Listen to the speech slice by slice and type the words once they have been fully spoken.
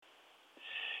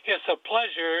It's a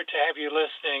pleasure to have you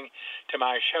listening to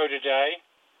my show today.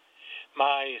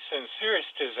 My sincerest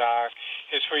desire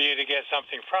is for you to get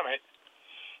something from it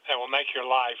that will make your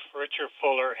life richer,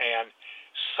 fuller, and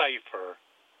safer.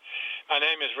 My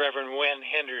name is Reverend Wynn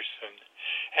Henderson.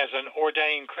 As an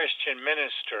ordained Christian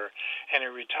minister and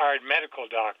a retired medical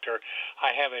doctor,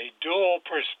 I have a dual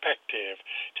perspective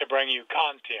to bring you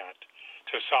content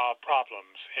to solve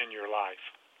problems in your life.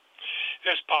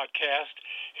 This podcast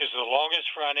is the longest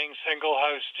running, single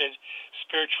hosted,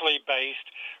 spiritually based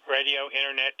radio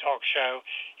internet talk show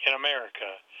in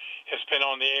America. It's been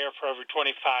on the air for over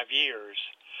 25 years.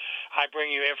 I bring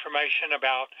you information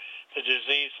about the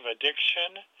disease of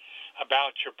addiction,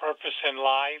 about your purpose in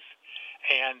life,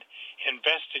 and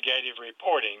investigative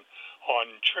reporting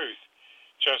on truth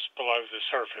just below the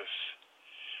surface.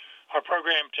 Our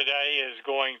program today is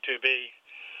going to be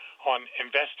on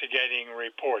investigating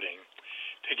reporting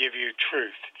to give you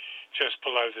truth just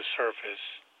below the surface.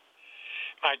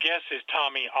 My guest is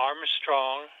Tommy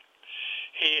Armstrong.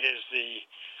 He is the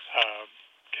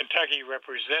Kentucky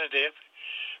representative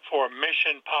for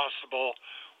Mission Possible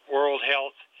World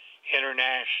Health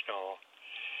International,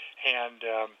 and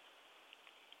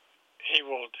he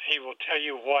will tell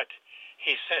you what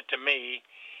he sent to me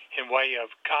in way of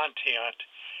content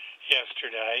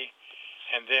yesterday,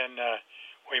 and then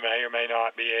we may or may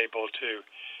not be able to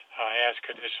ask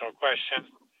additional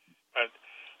questions, but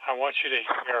I want you to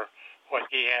hear what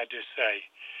he had to say.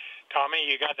 Tommy,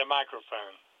 you got the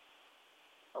microphone.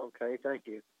 Okay, thank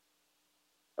you.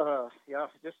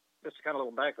 Just kind of a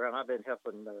little background. I've been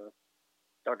helping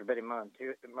Dr. Betty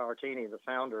Martini, the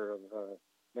founder of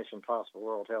Mission Possible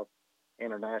World Health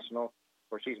International,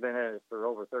 where she's been at it for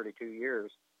over 32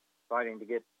 years, fighting to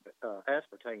get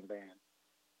aspartame banned.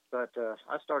 But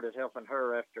I started helping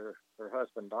her after her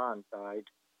husband Don died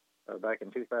back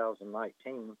in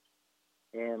 2019,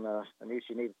 and I knew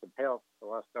she needed some help,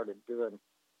 so I started doing,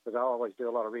 because I always do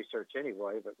a lot of research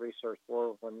anyway, but research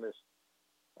for when this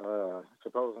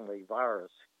supposedly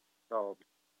virus called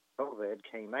COVID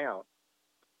came out.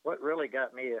 What really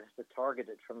got me to target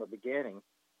it from the beginning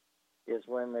is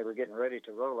when they were getting ready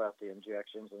to roll out the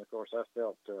injections, and of course I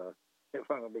felt it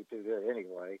wasn't going to be too good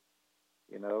anyway,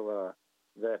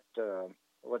 that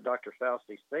what Dr.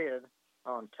 Fauci said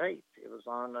on tape, it was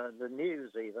on the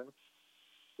news even,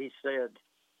 he said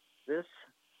this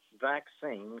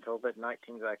vaccine,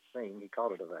 COVID-19 vaccine, he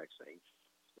called it a vaccine,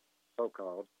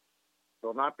 so-called,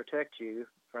 will not protect you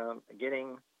from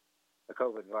getting the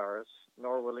COVID virus,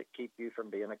 nor will it keep you from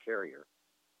being a carrier.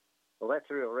 Well, that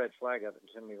threw a red flag up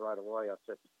to me right away. I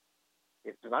said,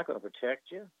 it's not going to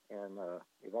protect you, and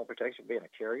it won't protect you from being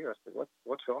a carrier. I said,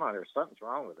 what's going on here? Something's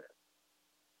wrong with it.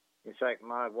 In fact,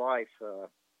 my wife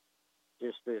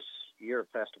just this year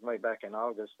passed away back in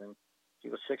August, and she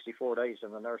was 64 days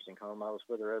in the nursing home. I was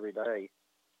with her every day.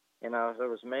 And there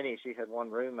was many. She had one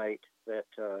roommate that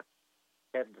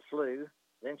had the flu.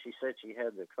 Then she said she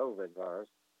had the COVID virus.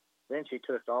 Then she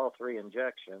took all 3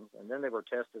 injections, and then they were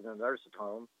tested in the nursing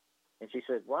home. And she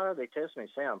said, why are they testing me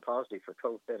saying I'm positive for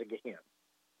COVID again?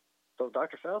 So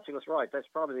Dr. Fauci was right. That's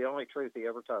probably the only truth he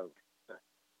ever told.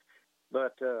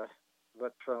 But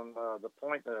from the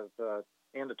point of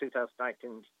end of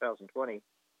 2019, 2020,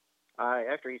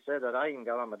 after he said that, I even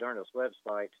got on Moderna's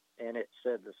website, and it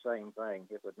said the same thing.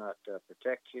 It would not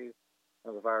protect you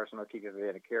from the virus, nor keep you from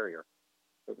being a carrier.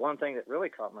 But one thing that really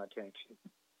caught my attention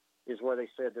is where they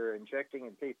said they're injecting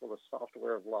in people the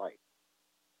software of life,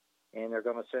 and they're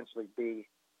going to essentially be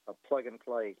a plug and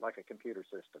play like a computer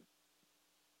system.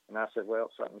 And I said,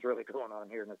 well, something's really going on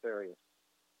here in this area.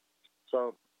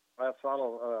 So I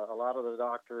follow a lot of the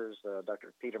doctors,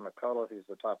 Dr. Peter McCullough, who's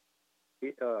the top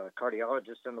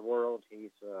cardiologist in the world.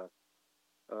 He's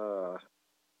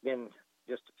been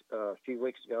just a few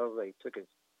weeks ago, they took his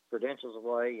credentials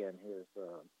away and his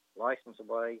license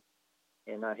away,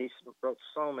 and he wrote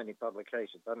so many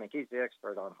publications. I mean, he's the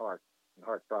expert on heart and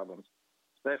heart problems,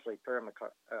 especially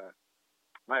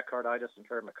myocarditis and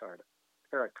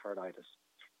pericarditis,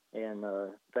 and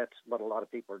that's what a lot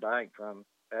of people are dying from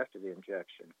after the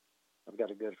injection. I've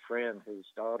got a good friend whose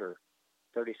daughter,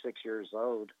 36 years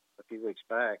old, a few weeks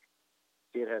back,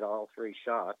 she had all 3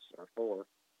 shots, or 4,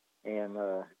 and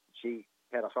she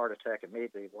had a heart attack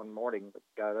immediately one morning, but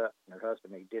got up, and her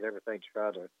husband, he did everything to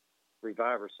try to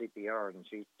revive her CPR, and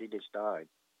she just died.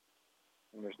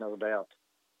 And there's no doubt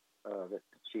that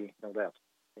she,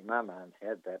 in my mind,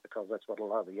 had that, because that's what a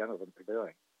lot of the younger ones are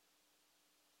doing.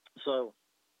 So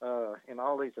in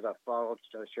all these that I've followed,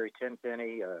 Sherry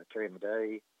Tenpenny, Terry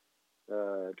Madej,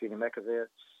 Gina Mekovitz,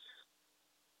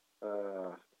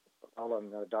 all of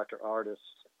them, Dr. Ardis,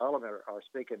 all of them are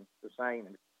speaking the same,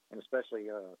 and and especially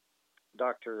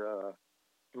Dr.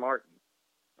 Martin.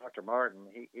 Dr. Martin,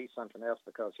 he's something else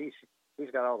because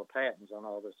he's got all the patents on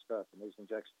all this stuff and these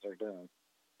injections they're doing,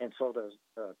 and so does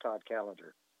Todd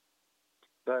Callender.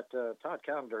 But Todd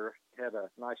Callender had a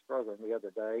nice program the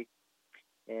other day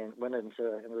and went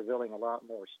into and revealing a lot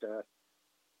more stuff.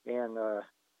 And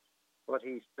what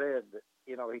he said,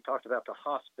 he talked about the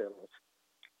hospitals,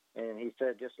 and he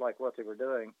said just like what they were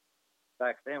doing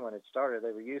back then when it started,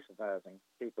 they were euthanizing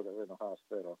people that were in the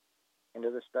hospital. And to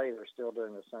this day, they're still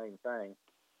doing the same thing.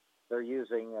 They're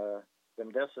using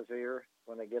remdesivir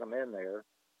when they get them in there.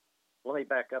 Let me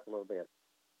back up a little bit.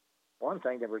 One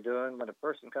thing they were doing, when a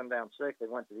person come down sick, they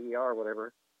went to the ER or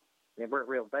whatever, and they weren't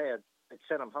real bad, they'd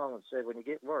send them home and said, when you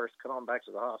get worse, come on back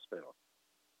to the hospital.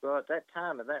 Well, at that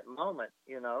time, at that moment,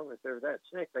 if they're that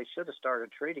sick, they should have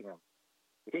started treating them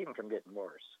to keep them from getting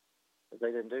worse. But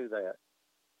they didn't do that.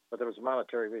 But there was a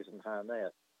monetary reason behind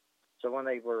that. So when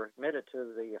they were admitted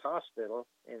to the hospital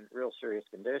in real serious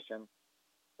condition,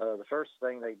 the first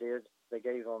thing they did, they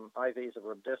gave them IVs of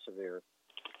remdesivir.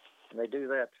 And they do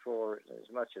that for as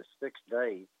much as 6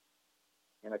 days.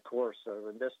 And of course,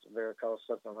 remdesivir costs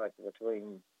something like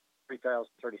between $3,000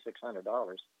 and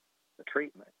 $3,600 the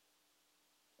treatment.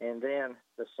 And then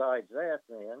besides that,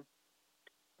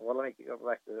 let me go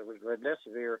back to the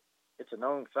remdesivir. It's a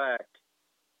known fact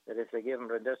that if they give them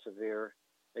remdesivir,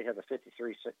 they have a 53%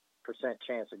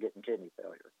 chance of getting kidney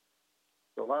failure.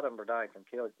 So a lot of them are dying from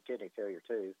kidney failure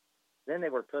too. Then they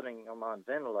were putting them on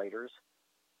ventilators,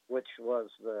 which was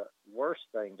the worst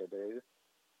thing to do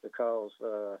because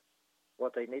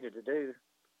what they needed to do,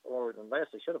 or unless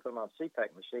they should have put them on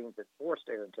CPAP machines that forced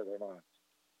air into their lungs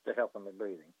to help them in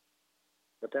breathing.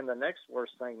 But then the next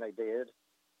worst thing they did,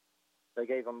 they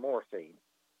gave them morphine,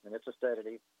 and it's a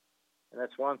sedative. And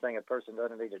that's one thing a person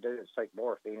doesn't need to do is take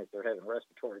morphine if they're having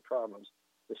respiratory problems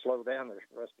to slow down their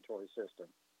respiratory system.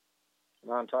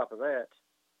 And on top of that,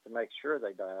 to make sure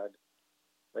they died,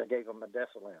 they gave them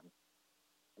midazolam.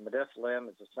 And midazolam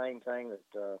is the same thing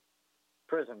that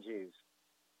prisons use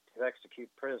to execute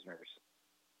prisoners.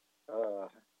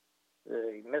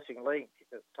 The missing link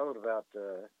is told about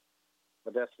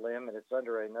midazolam, and it's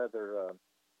under another,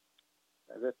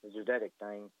 this is a genetic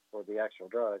thing for the actual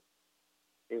drug,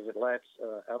 is it lacks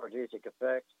allergesic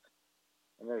effects,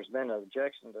 and there's been an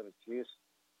objection to its use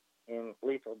in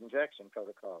lethal injection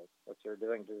protocols, which they're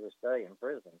doing to this day in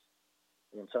prisons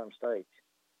in some states.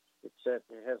 It said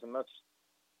it has a much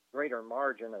greater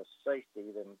margin of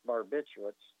safety than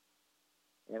barbiturates,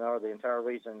 the entire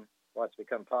reason why it's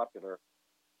become popular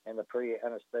in the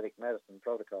pre-anesthetic medicine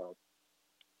protocols.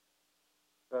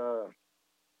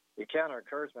 The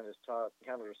counter-encouragement, as Todd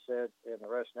Callender said in the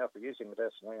rationale for using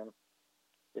midazolam,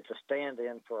 it's a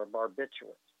stand-in for a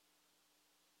barbiturate,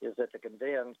 is that the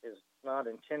condemned is not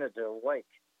intended to awake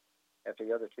after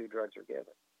the other two drugs are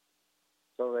given.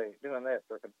 So they're doing that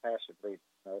for compassion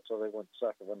reasons, so they wouldn't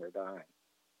suffer when they're dying.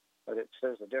 But it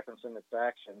says the difference in its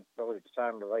action relative to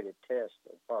time-related test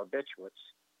of barbiturates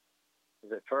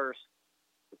is at first,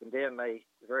 the condemned may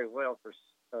very well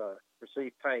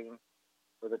perceive pain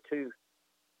for the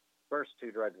first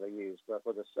two drugs they use, but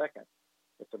with the second,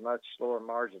 it's a much slower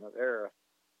margin of error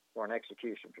for an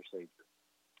execution procedure.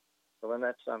 So then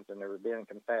that's something they were being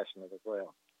compassionate as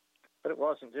well. But it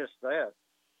wasn't just that.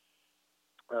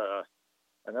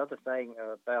 Another thing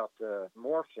about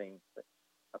morphine,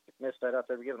 I missed that out.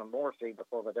 They were giving them morphine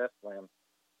before midazolam.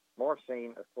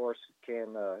 Morphine, of course,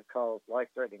 can cause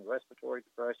life-threatening respiratory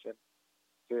depression.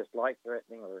 Just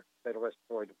life-threatening or fatal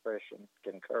respiratory depression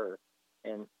can occur.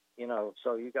 And,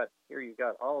 so you've got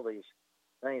all these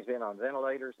things being on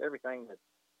ventilators, everything that's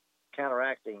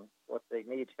counteracting what they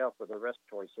need help with their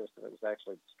respiratory system. It was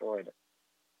actually destroying it.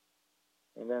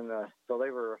 And then, so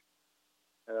they were,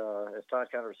 as Todd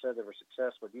Callender said, they were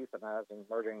successful with euthanizing,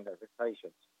 murdering their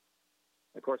patients.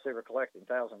 Of course, they were collecting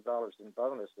 $1,000 in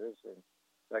bonuses. And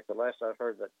in fact, the last I've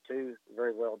heard that two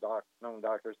very well-known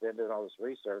doctors been doing all this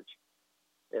research.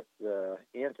 At the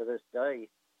end to this day,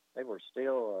 they were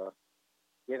still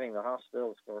giving the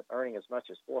hospitals for earning as much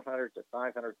as $400,000 to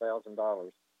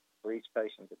 $500,000 for each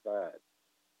patient that died.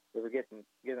 They were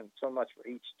given so much for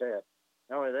each step.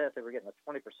 Not only that, they were getting a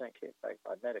 20% kickback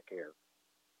by Medicare.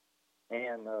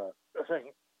 And the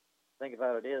thing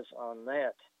about it is, on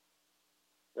that,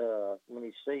 when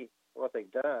you see what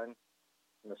they've done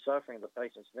and the suffering of the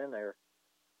patients in there,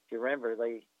 if you remember,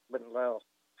 they wouldn't allow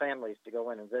families to go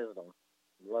in and visit them,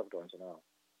 loved ones and all.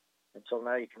 And so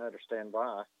now you can understand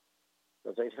why,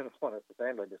 because they didn't want the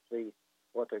family to see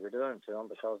what they were doing to them,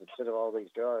 because instead of all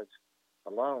these drugs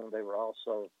alone, they were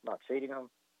also not feeding them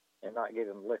and not giving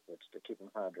them liquids to keep them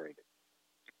hydrated.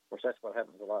 Of course, that's what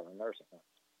happens a lot in the nursing homes.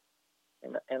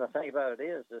 And the thing about it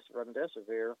is, this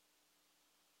remdesivir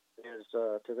is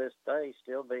to this day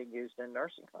still being used in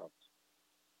nursing homes.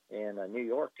 And New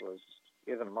York was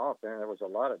giving them off there, and there was a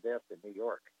lot of death in New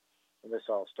York when this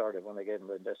all started, when they gave them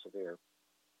remdesivir.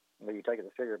 When you take it to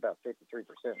figure about 53%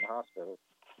 in the hospital,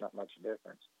 not much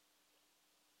difference.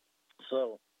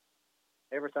 So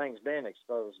everything's been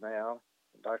exposed now.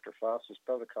 Dr. Fauci's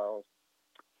protocols,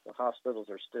 the hospitals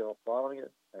are still following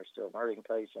it. They're still murdering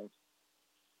patients.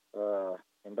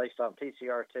 And based on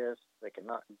PCR tests,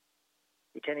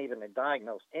 you can't even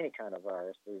diagnose any kind of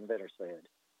virus, the inventor said.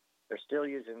 They're still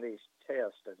using these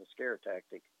tests as a scare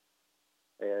tactic.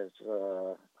 As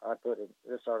I put in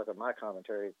this article in my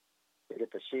commentary, to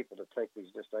get the sheeple to take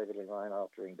these disabling,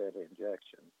 mind-altering, deadly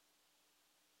injections.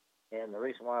 And the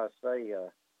reason why I say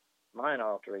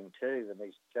mind-altering, too, in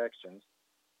these injections,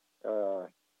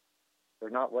 they're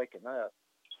not waking up.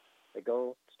 They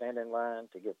go stand in line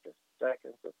to get the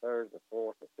second, the third, the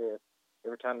fourth, the fifth,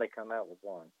 every time they come out with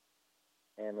one.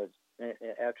 And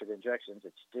after the injections,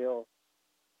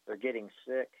 they're getting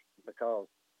sick because,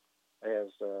 as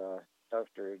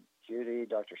Dr. Judy,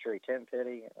 Dr. Sherry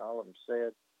Tenpenny, and all of them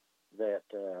said, that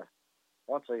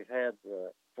once they've had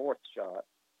the fourth shot,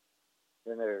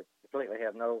 then they completely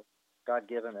have no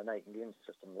God-given innate immune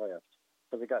system left.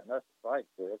 So they got nothing to fight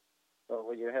with. So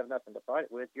when you have nothing to fight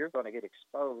with, you're going to get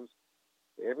exposed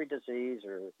to every disease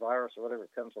or virus or whatever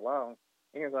comes along,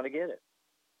 and you're going to get it.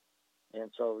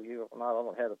 And so you not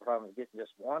only have the problem of getting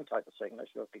just one type of sickness,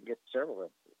 you can get several of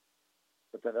them.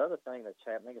 But the other thing that's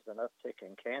happening is an uptick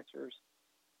in cancers.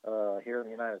 Here in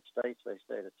the United States, they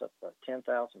say it's up by 10,000%.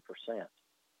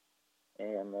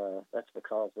 And that's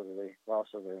because of the loss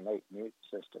of their innate immune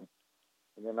system.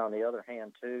 And then on the other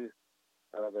hand, too,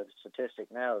 the statistic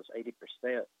now is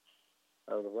 80%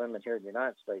 of the women here in the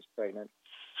United States pregnant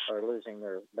are losing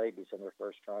their babies in their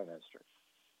first trimester.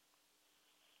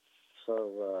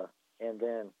 So, and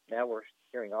then now we're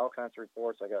hearing all kinds of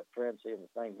reports. I got friends seeing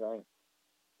the same thing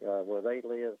where they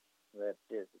live, that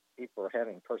people are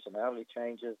having personality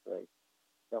changes. They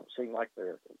don't seem like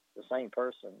they're the same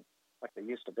person like they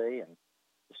used to be, and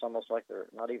it's almost like they're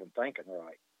not even thinking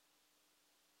right.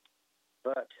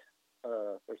 But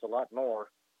there's a lot more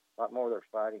they're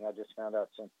fighting. I just found out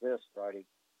since this Friday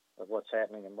of what's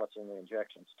happening and what's in the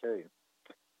injections too.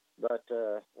 But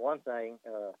one thing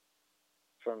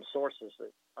from sources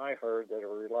that I heard that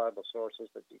are reliable sources,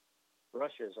 that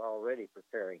Russia is already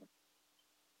preparing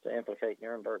to implicate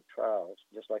Nuremberg trials,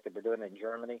 just like they've been doing in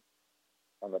Germany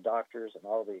on the doctors and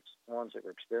all the ones that were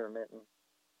experimenting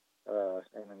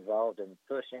and involved in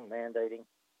pushing, mandating,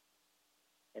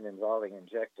 and involving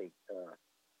injecting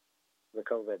the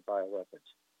COVID bioweapons.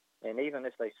 And even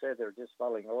if they said they're just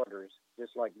following orders,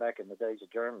 just like back in the days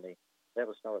of Germany, that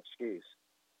was no excuse.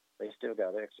 They still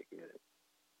got executed.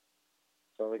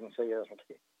 So we can see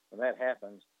when that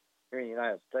happens here in the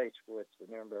United States with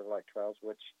the Nuremberg-like trials,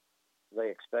 which they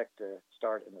expect to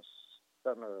start in the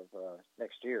summer of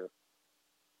next year,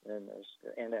 and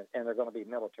they're going to be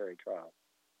military trials,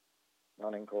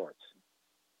 not in courts.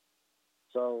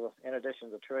 So in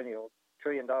addition to $1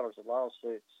 trillion of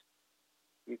lawsuits,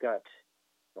 you got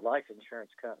the life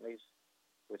insurance companies,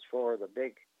 which for the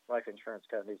big life insurance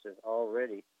companies have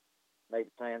already made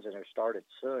plans and have started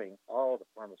suing all the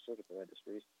pharmaceutical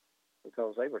industries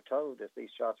because they were told if these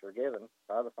shots were given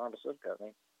by the pharmaceutical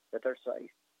company that they're safe,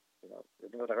 they're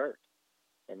going to hurt.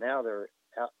 And now their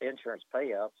insurance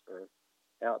payouts are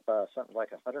out by something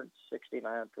like 169%.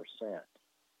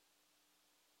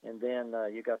 And then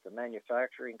you got the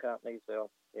manufacturing companies,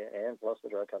 and plus the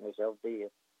drug companies, they'll be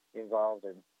involved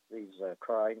in these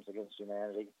crimes against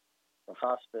humanity. The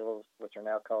hospitals, which are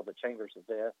now called the chambers of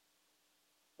death,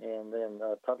 and then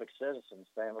public citizens'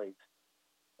 families,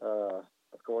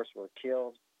 of course, were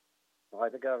killed by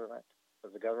the government,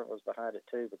 because the government was behind it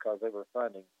too, because they were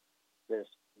funding this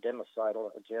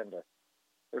democidal agenda.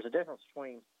 There's a difference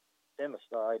between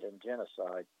democide and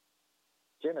genocide.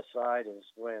 Genocide is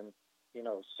when,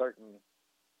 certain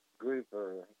group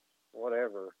or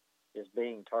whatever is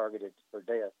being targeted for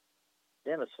death.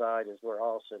 Democide is where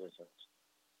all citizens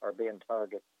are being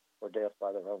targeted for death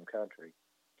by their own country.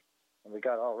 And we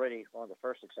got already one of the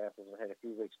first examples I had a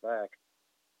few weeks back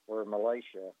where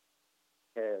Malaysia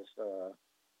has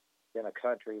been a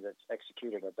country that's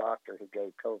executed a doctor who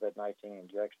gave COVID-19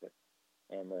 injection,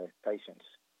 and the patients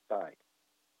died.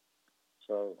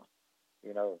 So,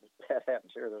 if that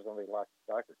happens here, there's going to be lots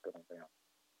of doctors going down.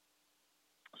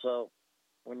 So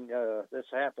when this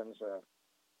happens,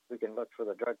 we can look for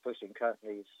the drug-pushing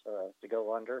companies to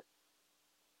go under,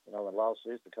 in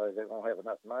lawsuits, because they won't have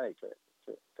enough money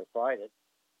to fight it.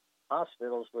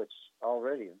 hospitals, which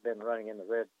already have been running in the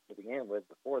red to begin with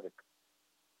before the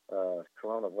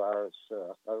coronavirus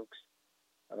hoax,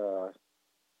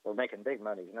 we're making big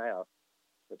money now,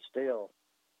 but still,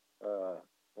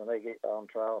 when they get on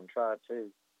trial and try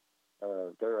to,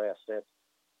 their assets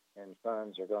and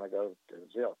funds are going to go to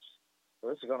zilch. So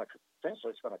this is going to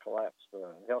essentially it's going to collapse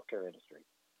the healthcare industry.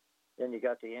 Then you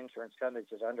got the insurance companies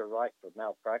that underwrite for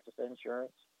malpractice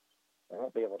insurance. They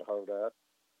won't be able to hold up.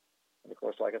 And of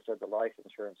course, like I said, the life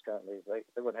insurance companies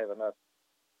they wouldn't have enough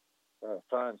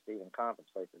funds to even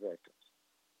compensate the victims.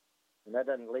 And that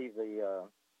doesn't leave the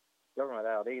government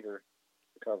out either,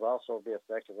 because also be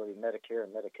affected will be Medicare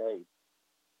and Medicaid,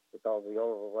 because the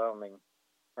overwhelming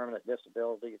permanent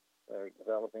disabilities are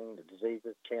developing, the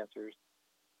diseases, cancers,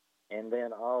 and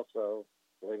then also,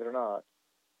 believe it or not,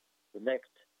 the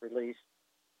next release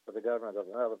for the government of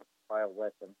another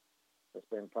bioweapon that's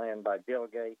been planned by Bill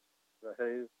Gates, the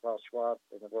WHO, Klaus Schwab,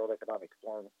 and the World Economic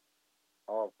Forum,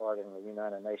 all part in the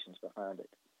United Nations behind it,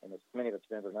 and it's many of its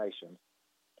member nations.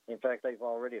 In fact, they've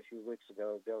already, a few weeks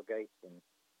ago, Bill Gates and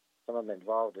some of them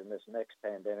involved in this next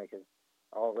pandemic have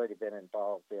already been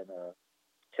involved in a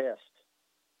test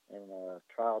and a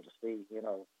trial to see,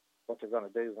 what they're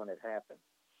going to do when it happens.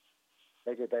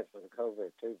 They did that for the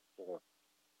COVID, too, before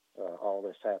all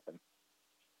this happened.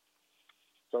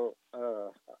 So I'd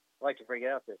like to bring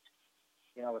out that,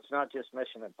 it's not just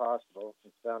Mission Impossible.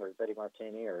 It's founder Betty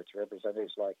Martini, or it's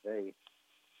representatives like me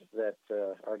that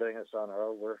are doing this on our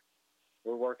own.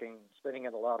 We're working, spending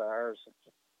in a lot of hours.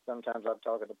 Sometimes I'm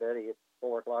talking to Betty at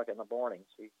 4 o'clock in the morning.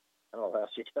 I don't know how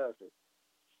she does it.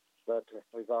 But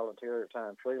we volunteer our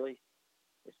time freely.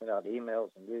 We send out emails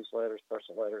and newsletters,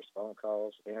 personal letters, phone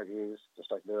calls, interviews,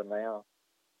 just like doing now.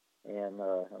 And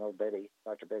I know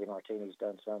Dr. Betty Martini's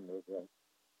done some with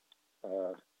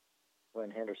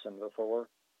Glenn Henderson before.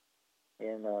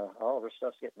 And all of our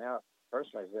stuff's getting out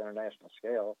personally at the international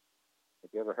scale.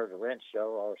 If you ever heard of Rent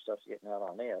Show, all our stuff's getting out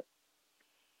on it.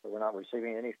 But we're not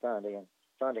receiving any funding.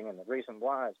 And the reason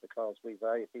why is because we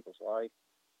value people's life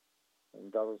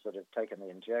and those that have taken the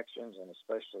injections, and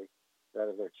especially that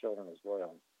of their children as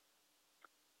well.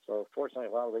 So fortunately,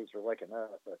 a lot of these are waking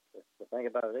up. But the thing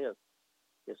about it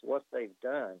is what they've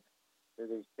done to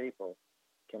these people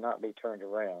cannot be turned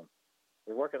around.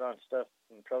 They're working on stuff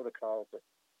and protocols that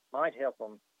might help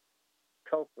them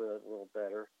cope with it a little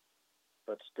better,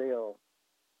 but still,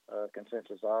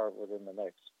 consensus are within the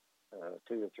next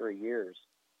 2 to 3 years,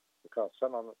 because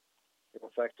some of them will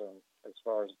affect them as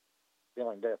far as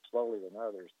dealing death slowly than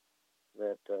others,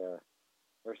 that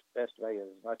they're estimated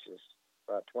as much as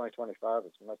by 2025,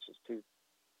 as much as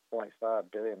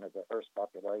 2.5 billion of the Earth's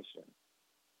population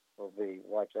will be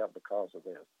wiped out because of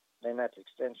this. And that's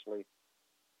essentially,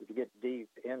 if you get deep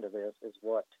into this, is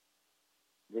what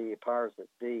the powers that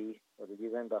be, or the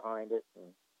UN behind it,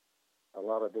 and a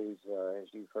lot of these, as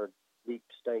you've heard, deep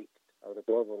state or the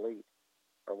global elite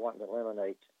are wanting to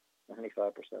eliminate 95%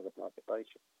 of the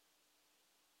population.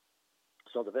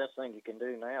 So the best thing you can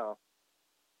do now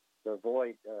to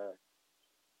avoid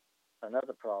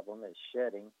another problem is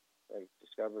shedding. They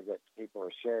discovered that people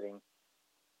are shedding,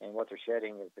 and what they're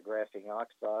shedding is the graphene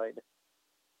oxide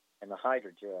and the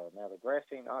hydrogel. Now, the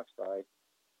graphene oxide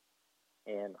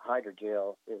and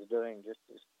hydrogel is doing just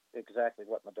exactly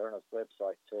what Moderna's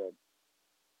website said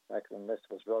back when this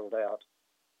was rolled out,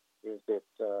 is that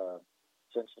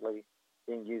essentially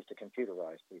being used to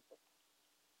computerize people.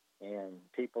 And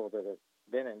people that have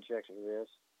been injected with this,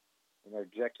 and they're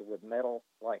injected with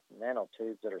metal-like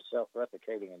nanotubes that are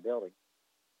self-replicating and building.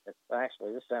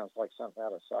 Actually, this sounds like something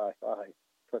out of sci-fi,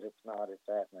 but it's not. It's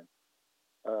happening.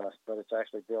 But it's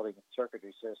actually building a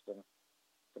circuitry system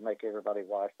to make everybody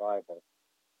Wi-Fi-able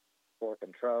for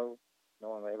control,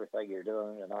 knowing everything you're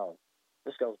doing and all.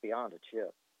 This goes beyond a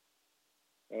chip.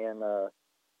 And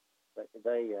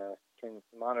they can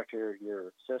monitor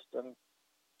your system.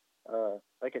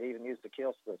 They could even use the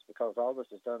kill switch, because all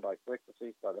this is done by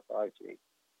frequencies by the 5G.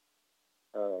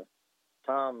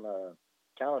 Tom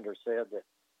Callender said that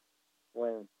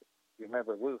when, you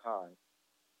remember Wuhan,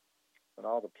 when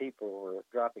all the people were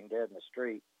dropping dead in the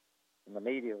street, and the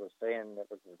media was saying that it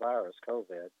was the virus,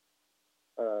 COVID,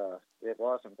 it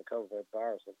wasn't the COVID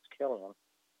virus that was killing them.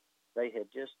 They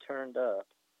had just turned up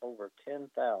over 10,000,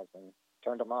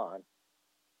 turned them on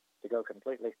to go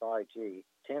completely 5G,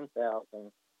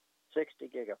 10,000 60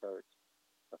 gigahertz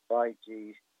of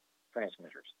 5G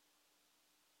transmitters.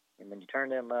 And when you turn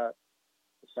them up,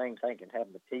 the same thing can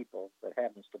happen to people that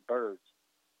happens to birds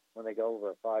when they go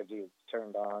over a 5G that's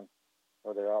turned on,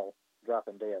 or they're all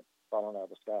dropping dead, falling out of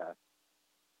the sky.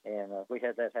 And we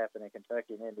had that happen in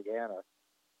Kentucky and Indiana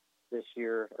this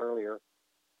year earlier,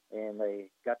 and they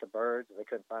got the birds, and they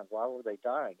couldn't find why were they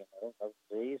dying. No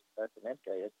disease, that's an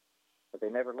indicated, but they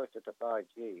never looked at the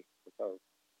 5G because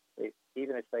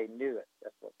even if they knew it,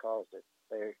 that's what caused it.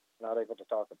 They're not able to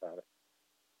talk about it.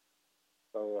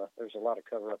 So there's a lot of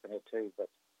cover up in it too. But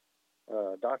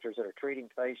doctors that are treating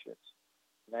patients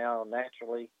now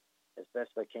naturally, as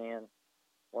best they can,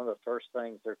 one of the first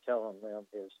things they're telling them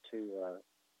is to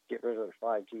get rid of their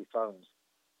 5G phones.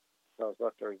 Because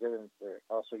what they're doing, they're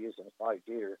also using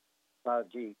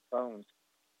 5G phones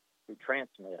to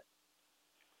transmit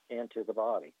into the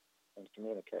body and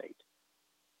communicate.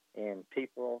 And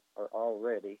people are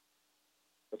already,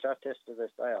 which I tested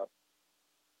this out,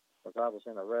 because I was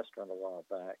in a restaurant a while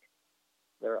back,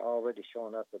 they're already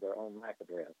showing up with their own MAC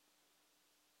address.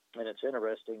 And it's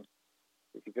interesting,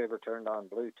 if you've ever turned on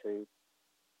Bluetooth,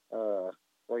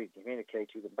 where you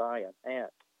communicate, you can buy an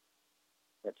app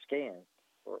that scans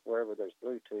wherever there's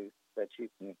Bluetooth that you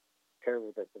can pair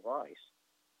with a device.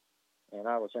 And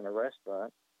I was in a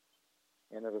restaurant,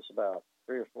 and there was about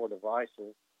 3 or 4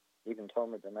 devices, even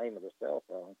told me the name of the cell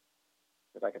phone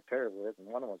that I could pair with, and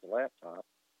one of them was a laptop.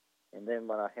 And then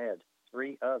when I had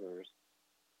 3 others,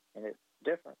 and it's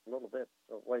different a little bit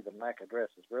the way the MAC address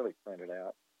is really printed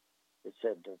out, it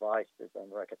said device is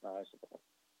unrecognizable.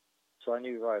 So I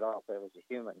knew right off that was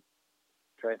a human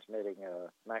transmitting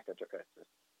MAC addresses.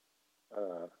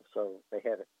 So they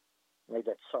had made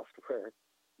that software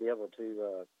be able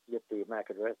to get the MAC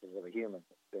addresses of a human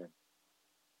that's been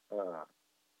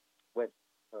with,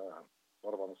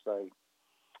 what do I want to say,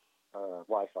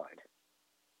 Wi-Fi.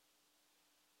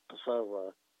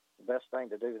 So the best thing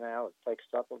to do now is take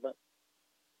supplements,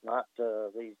 not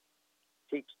these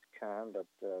cheap kind, but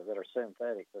that are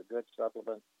synthetic, but good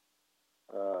supplements,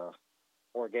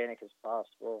 organic as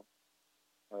possible,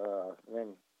 and then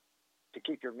to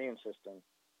keep your immune system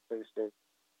boosted.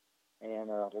 And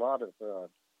a lot of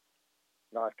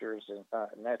doctors and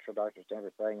natural doctors and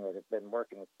everything that have been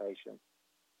working with patients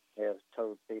have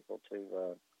told people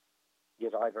to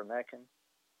get ivermectin,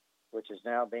 which is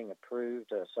now being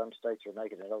approved. Some states are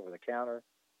making it over the counter.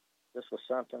 This was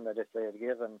something that if they had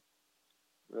given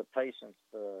the patients,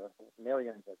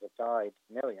 millions that have died,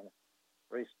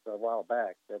 a while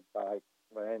back that died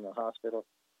in the hospital,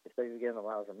 if they had given them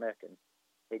ivermectin,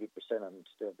 80% of them would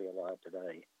still be alive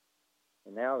today.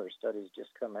 And now there's studies just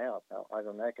come out how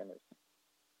ivermectin is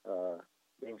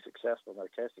being successful in their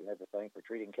testing and everything for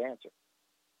treating cancer.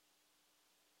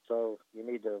 So you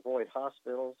need to avoid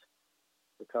hospitals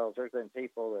because there's been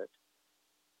people that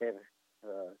have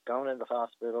gone into the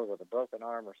hospital with a broken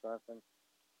arm or something,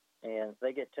 and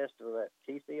they get tested with that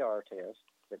PCR test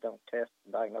that don't test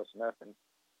and diagnose nothing.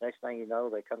 Next thing you know,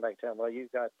 they come back and tell them, well,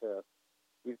 you've got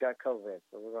COVID,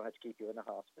 so we're going to have to keep you in the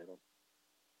hospital.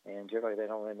 And generally, they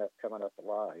don't end up coming out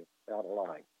alive.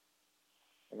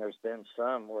 And there's been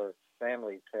some where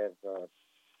families have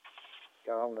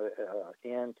gone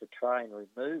in to try and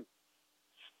remove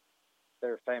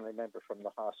their family member from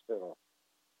the hospital.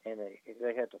 And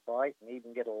they had to fight and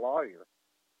even get a lawyer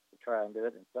to try and do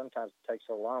it. And sometimes it takes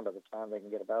so long by the time they can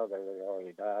get them out of there, they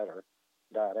already died or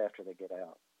died after they get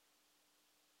out.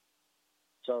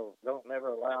 So don't never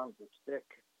allow them to stick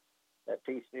that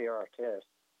PCR test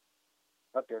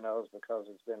up your nose because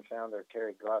it's been found they're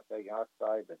carrying glyphosate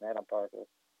oxide, the nanoparticles,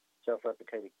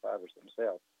 self-replicating fibers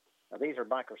themselves. Now, these are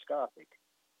microscopic.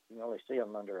 You can only see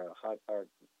them under a high-powered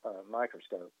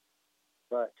microscope.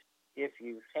 But if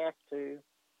you have to,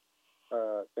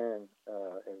 then,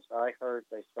 as I heard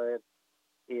they said,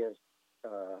 is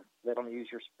they don't use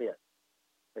your spit.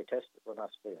 They test it when I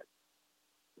spit.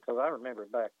 Because I remember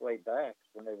way back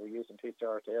when they were using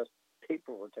PCR tests,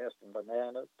 people were testing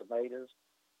bananas, tomatoes,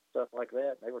 stuff like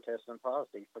that, and they were testing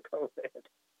positive for COVID.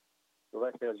 So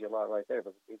that tells you a lot right there.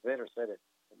 But the inventor said it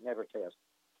never test.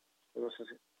 There was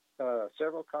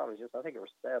several colleges, I think it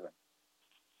was 7.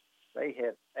 They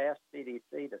had asked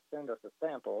CDC to send us a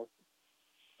sample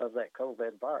of that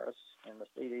COVID virus, and the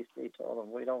CDC told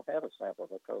them we don't have a sample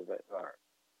of the COVID virus.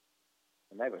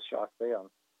 And they was shocked them.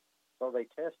 So they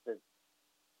tested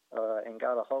and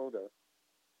got a hold of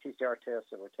PCR tests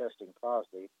that were testing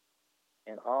positive,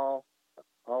 and all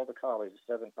the colleges,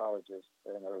 7 colleges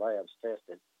in their labs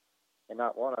tested, and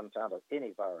not one of them found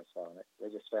any virus on it. They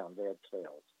just found dead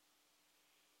cells.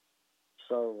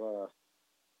 So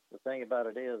the thing about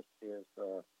it is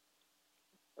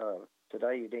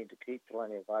today you need to keep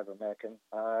plenty of ivermectin.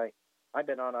 I've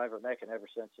been on ivermectin ever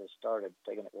since I started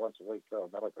taking it once a week,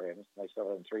 12 milligrams. And they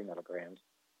sell it in 3 milligrams.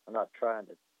 I'm not trying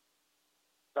to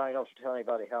tell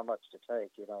anybody how much to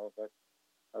take, but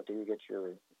after you get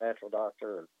your natural doctor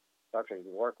or doctor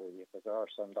you work with you, because there are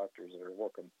some doctors that are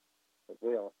working that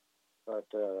will. But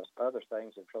other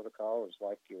things in protocol is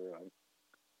like your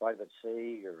vitamin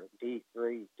C, your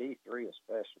D3. D3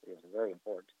 especially is very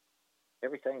important.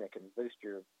 Everything that can boost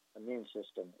your immune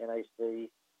system. NAC.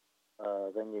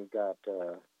 Then you've got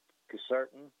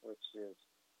Quercetin, which is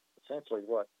essentially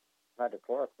what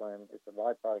hydrochloroquine is the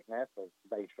byproduct natural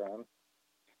made from.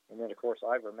 And then, of course,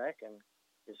 ivermectin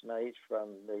is made from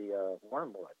the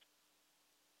wormwood.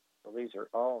 So these are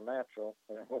all natural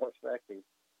and more effective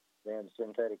than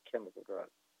synthetic chemical drugs.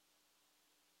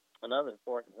 Another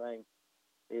important thing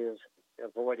is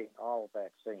avoiding all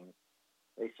vaccines.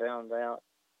 They found out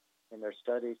in their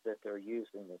studies that they're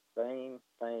using the same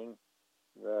thing,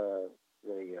 the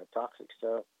toxic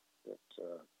stuff that's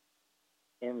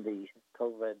in the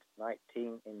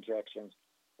COVID-19 injections.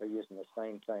 They're using the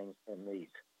same things in these,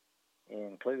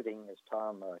 including, as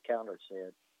Tom Counter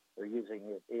said, they're using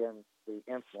it in the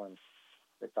insulin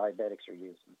that diabetics are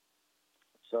using.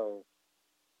 So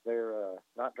they're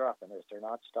not dropping this. They're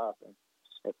not stopping.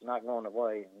 It's not going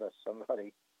away unless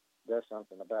somebody does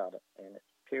something about it. And it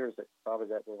appears that probably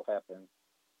that will happen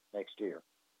next year.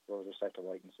 We'll just have to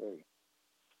wait and see.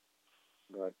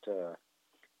 But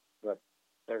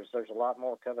there's a lot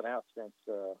more coming out since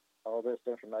all this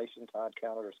information. Todd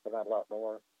Counter has come out a lot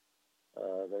more.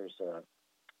 There's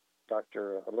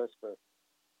Dr. Elizabeth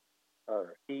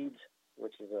Eads,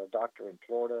 which is a doctor in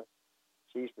Florida.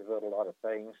 She's revealed a lot of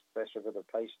things, especially with her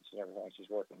patients and everything she's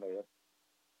working with.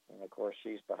 And, of course,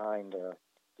 she's behind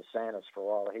DeSantis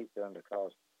for all he's done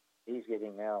because he's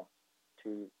getting now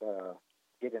to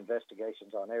get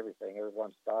investigations on everything.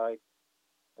 Everyone's died,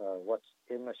 what's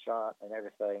in the shot and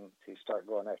everything to start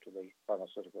going after the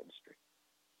pharmaceutical industry.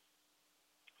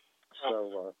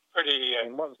 So, pretty.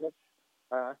 And what was it?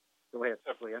 Go ahead.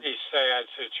 A pretty sad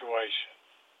situation.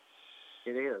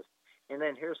 It is. And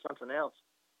then here's something else.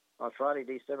 On Friday,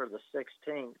 December the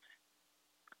 16th,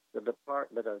 the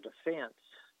Department of Defense,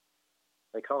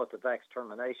 they call it the Vax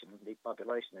Termination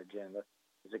Depopulation Agenda,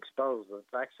 is exposed that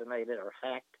vaccinated are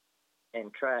hacked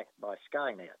and tracked by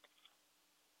Skynet.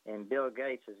 And Bill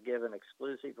Gates has given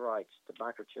exclusive rights to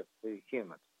microchip to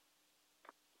humans.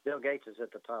 Bill Gates is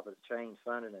at the top of the chain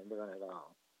funding and doing it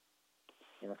all.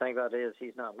 And the thing about it is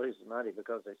he's not losing money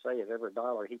because they say if every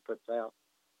dollar he puts out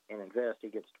and invests, he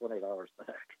gets $20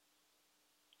 back.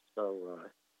 So,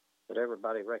 but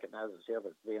everybody recognizes him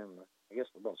as being, I guess,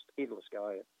 the most evilest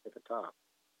guy at the top,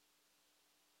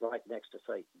 right next to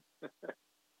Satan.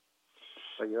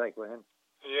 What do you think, Glenn?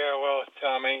 Yeah, well,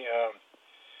 Tommy,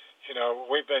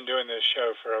 we've been doing this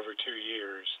show for over 2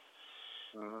 years.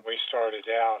 Mm-hmm. We started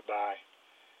out by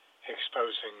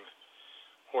exposing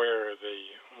where the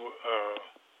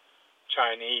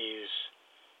Chinese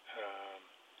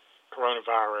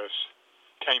coronavirus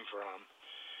came from.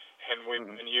 And we've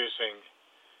been using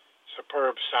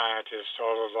superb scientists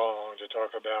all along to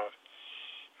talk about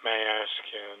masks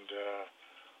and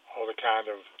all the kind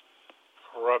of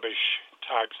rubbish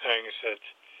type things that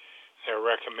they're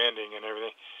recommending and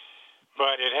everything.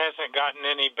 But it hasn't gotten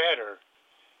any better.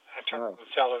 I turned on the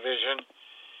television,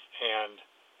 and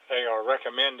they are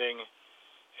recommending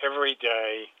every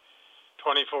day,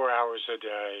 24 hours a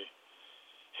day.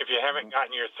 If you haven't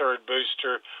gotten your third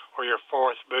booster or your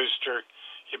fourth booster,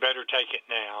 you better take it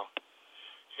now,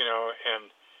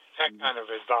 and that kind of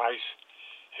advice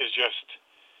is just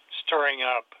stirring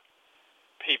up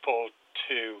people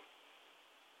to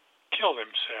kill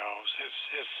themselves.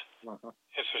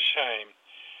 It's a shame.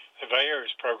 The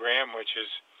VAERS program, which is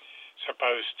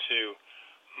supposed to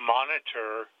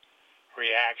monitor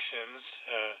reactions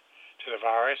to the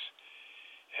virus,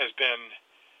 has been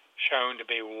shown to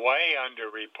be way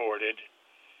underreported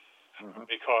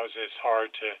because it's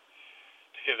hard to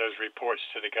give those reports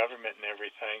to the government and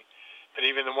everything. But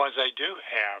even the ones they do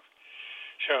have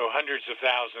show hundreds of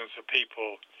thousands of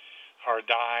people are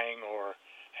dying or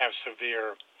have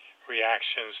severe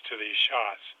reactions to these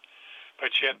shots.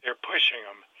 But yet they're pushing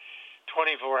them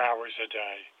 24 hours a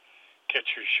day. Get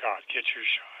your shot, get your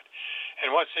shot.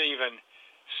 And what's even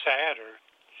sadder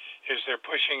is they're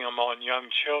pushing them on young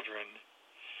children.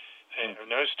 There are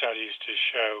no studies to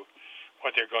show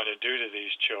what they're going to do to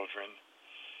these children.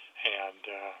 And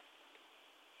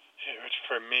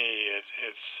for me,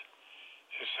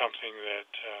 it's something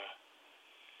that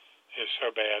is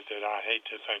so bad that I hate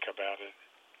to think about it.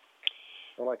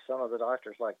 Well, like some of the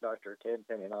doctors, like Dr. Ted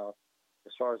Pennynoff,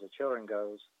 as far as the children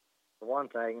goes, for one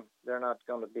thing, they're not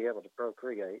going to be able to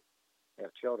procreate,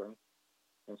 have children.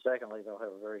 And secondly, they'll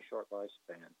have a very short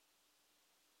lifespan.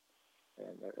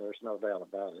 And there's no doubt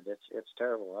about it. It's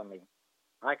terrible. I mean,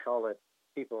 I call it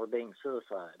people are being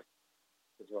suicide,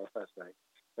 is what I say.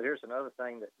 But here's another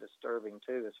thing that's disturbing,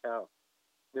 too, is how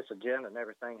this agenda and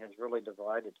everything has really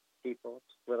divided people,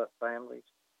 split up families,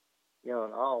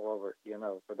 and all over.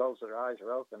 For those that their eyes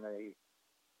are open, they,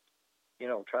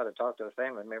 try to talk to a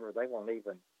family member, they won't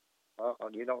even,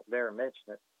 you don't dare mention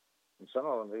it. And some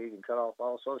of them even cut off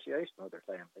all association with their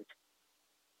families.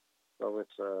 So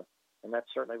it's, and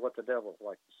that's certainly what the devil would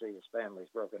like to see, is families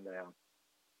broken down.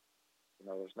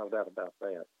 There's no doubt about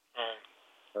that.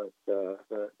 But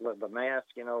the mask,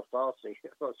 Fauci,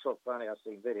 it was so funny. I've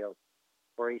seen videos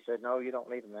where he said, no, you don't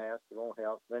need a mask. It won't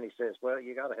help. Then he says, well,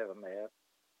 you got to have a mask.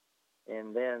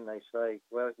 And then they say,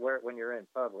 well, wear it when you're in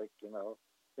public,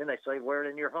 Then they say, wear it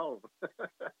in your home.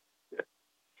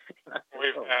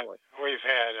 We've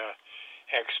had an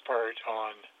expert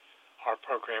on our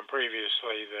program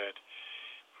previously that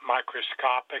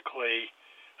microscopically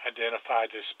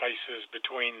identified the spaces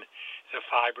between the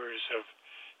fibers of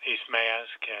these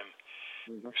masks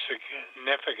and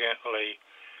significantly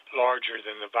larger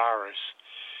than the virus.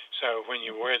 So when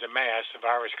you wear the mask, the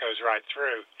virus goes right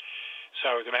through.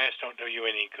 So the masks don't do you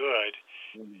any good.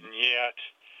 And yet,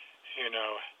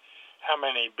 how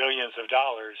many billions of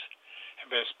dollars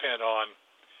have been spent on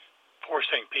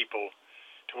forcing people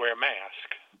to wear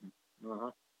masks?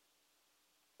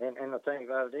 And the thing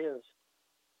about it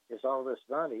is all this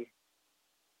money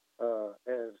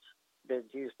has been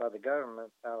used by the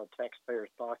government out of taxpayers'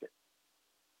 pockets,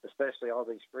 especially all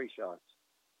these free shots.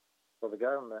 So the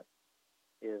government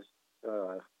is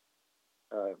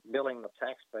billing the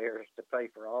taxpayers to pay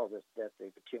for all this debt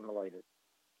they've accumulated.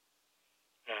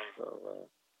 So,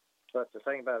 but the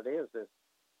thing about it is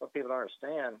what people don't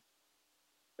understand,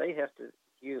 they have to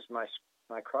use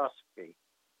microscopy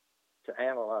to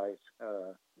analyze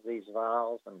these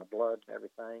vials and the blood and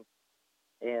everything.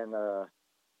 And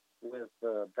with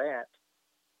that,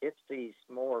 it's these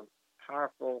more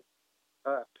powerful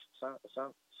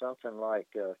something like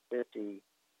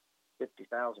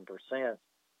 50,000%,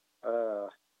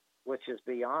 which is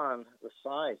beyond the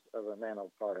size of a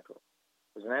nanoparticle.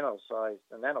 Because a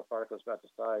nanoparticle is about the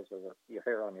size of your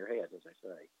hair on your head, as they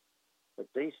say. But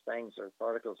these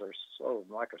particles are so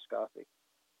microscopic,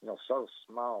 so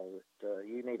small that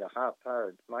you need a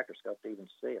high-powered microscope to even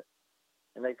see it.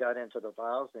 And they've got into the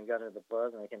vials and got into the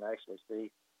blood, and they can actually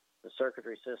see the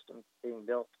circuitry system being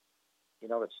built.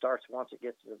 It starts once it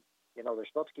gets to, they're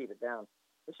supposed to keep it down.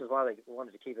 This is why they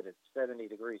wanted to keep it at 70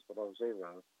 degrees below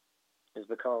zero, is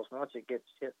because once it gets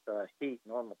hit heat,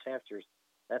 normal temperatures,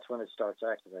 that's when it starts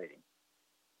activating.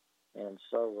 And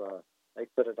so they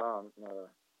put it on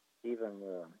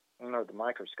under the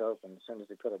microscope, and as soon as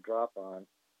they put a drop on,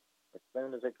 as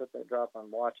soon as they put that drop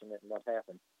on, watching it and what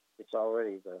happened, it's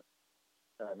already the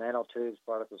nanotubes,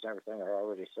 particles, and everything are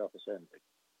already self-assembling.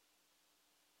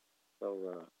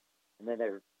 So, and then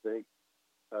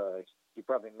you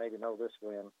probably maybe know this,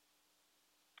 when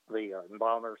the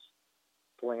embalmers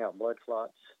pulling out blood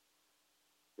clots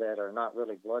that are not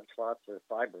really blood clots, they're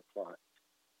fiber clots,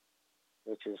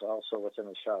 which is also what's in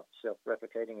the shop,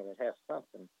 self-replicating, and it has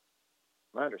something.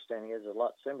 My understanding is a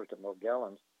lot similar to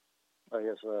Morgellons.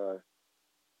 Is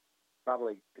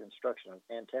probably construction of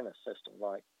antenna system,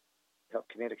 like help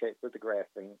communicate with the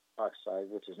graphene oxide,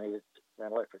 which is needed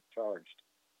and electric charged.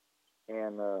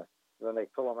 And when they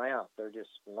pull them out, they're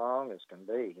just long as can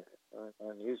be,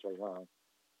 unusually long.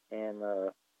 And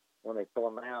when they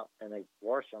pull them out and they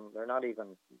wash them, they're not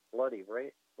even bloody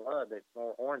red blood. It's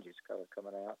more orangish color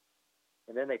coming out.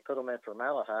 And then they put them in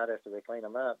formaldehyde after they clean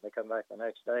them up. They come back the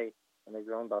next day and they've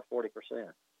grown by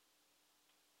 40%.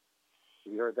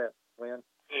 You heard that, Lynn?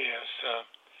 Yes.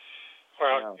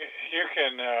 Well, you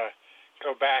can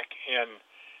go back in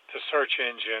the search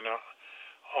engine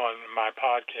on my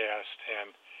podcast and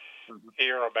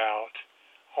hear about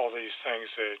all these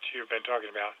things that you've been talking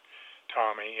about,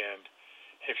 Tommy. And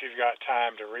if you've got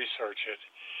time to research it,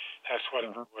 that's what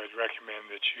I would recommend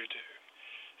that you do.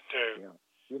 Yeah.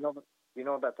 You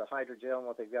know about the hydrogel and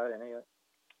what they've got in it?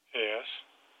 Yes.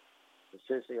 The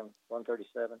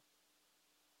cesium-137.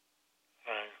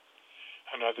 Right.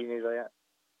 You knew that?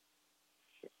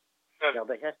 Now,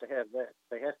 they have to have that.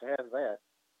 They have to have that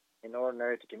in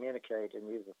order to communicate and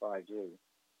use the 5G.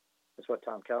 That's what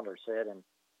Tom Keller said. And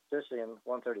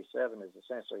cesium-137 is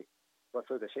essentially what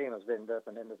Fukushima has been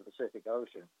dumping into the Pacific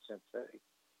Ocean since they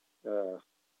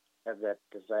had that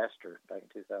disaster back in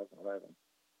 2011.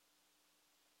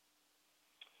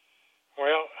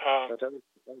 Well,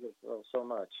 so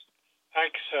much.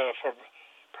 Thanks for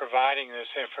providing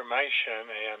this information,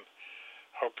 and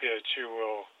hope that you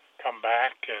will come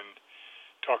back and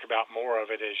talk about more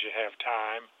of it as you have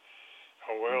time.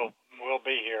 We'll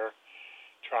be here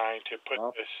trying to put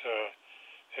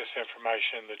this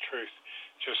information, the truth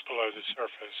just below the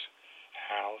surface,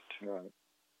 out. Right.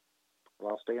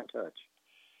 Well, I'll stay in touch.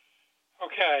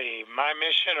 Okay, my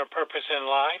mission or purpose in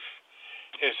life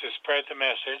is to spread the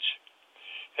message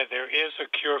that there is a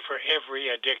cure for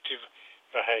every addictive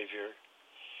behavior.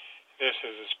 This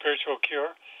is a spiritual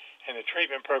cure, and the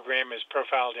treatment program is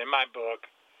profiled in my book,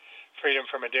 Freedom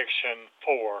from Addiction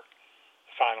 4,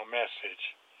 The Final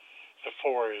Message. The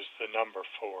 4 is the number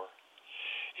 4.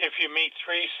 If you meet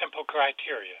 3 simple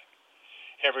criteria,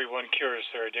 everyone cures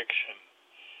their addiction.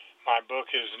 My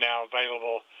book is now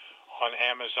available on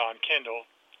Amazon Kindle,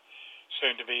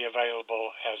 soon to be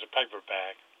available as a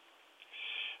paperback.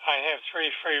 I have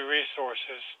 3 free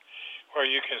resources where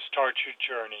you can start your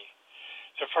journey.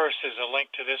 The first is a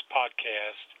link to this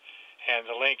podcast, and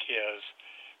the link is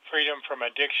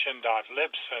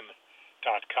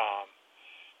freedomfromaddiction.libsyn.com.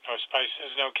 No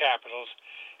spaces, no capitals,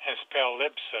 and spell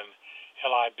Libsyn,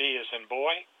 L-I-B as in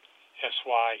boy,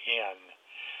 S-Y-N.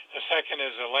 The second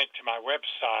is a link to my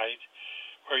website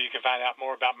where you can find out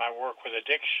more about my work with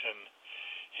addiction.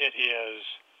 It is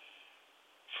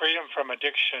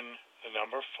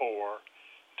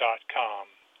freedomfromaddiction4.com.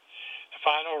 The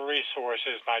final resource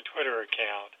is my Twitter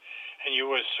account, and you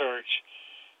would search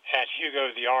at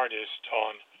Hugo the Artist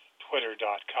on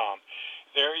Twitter.com.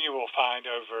 There you will find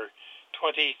over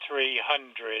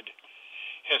 2,300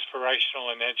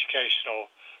 inspirational and educational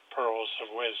pearls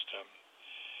of wisdom.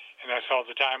 And that's all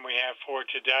the time we have for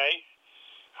today.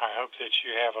 I hope that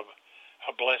you have a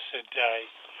blessed day,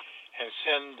 and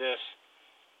send this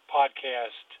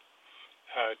podcast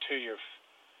to your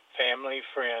family,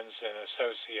 friends, and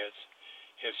associates.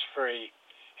 It's free,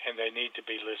 and they need to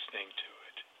be listening to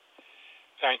it.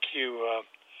 Thank you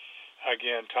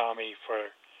again, Tommy, for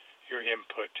your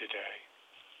input today.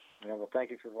 Well,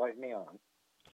 thank you for inviting me on.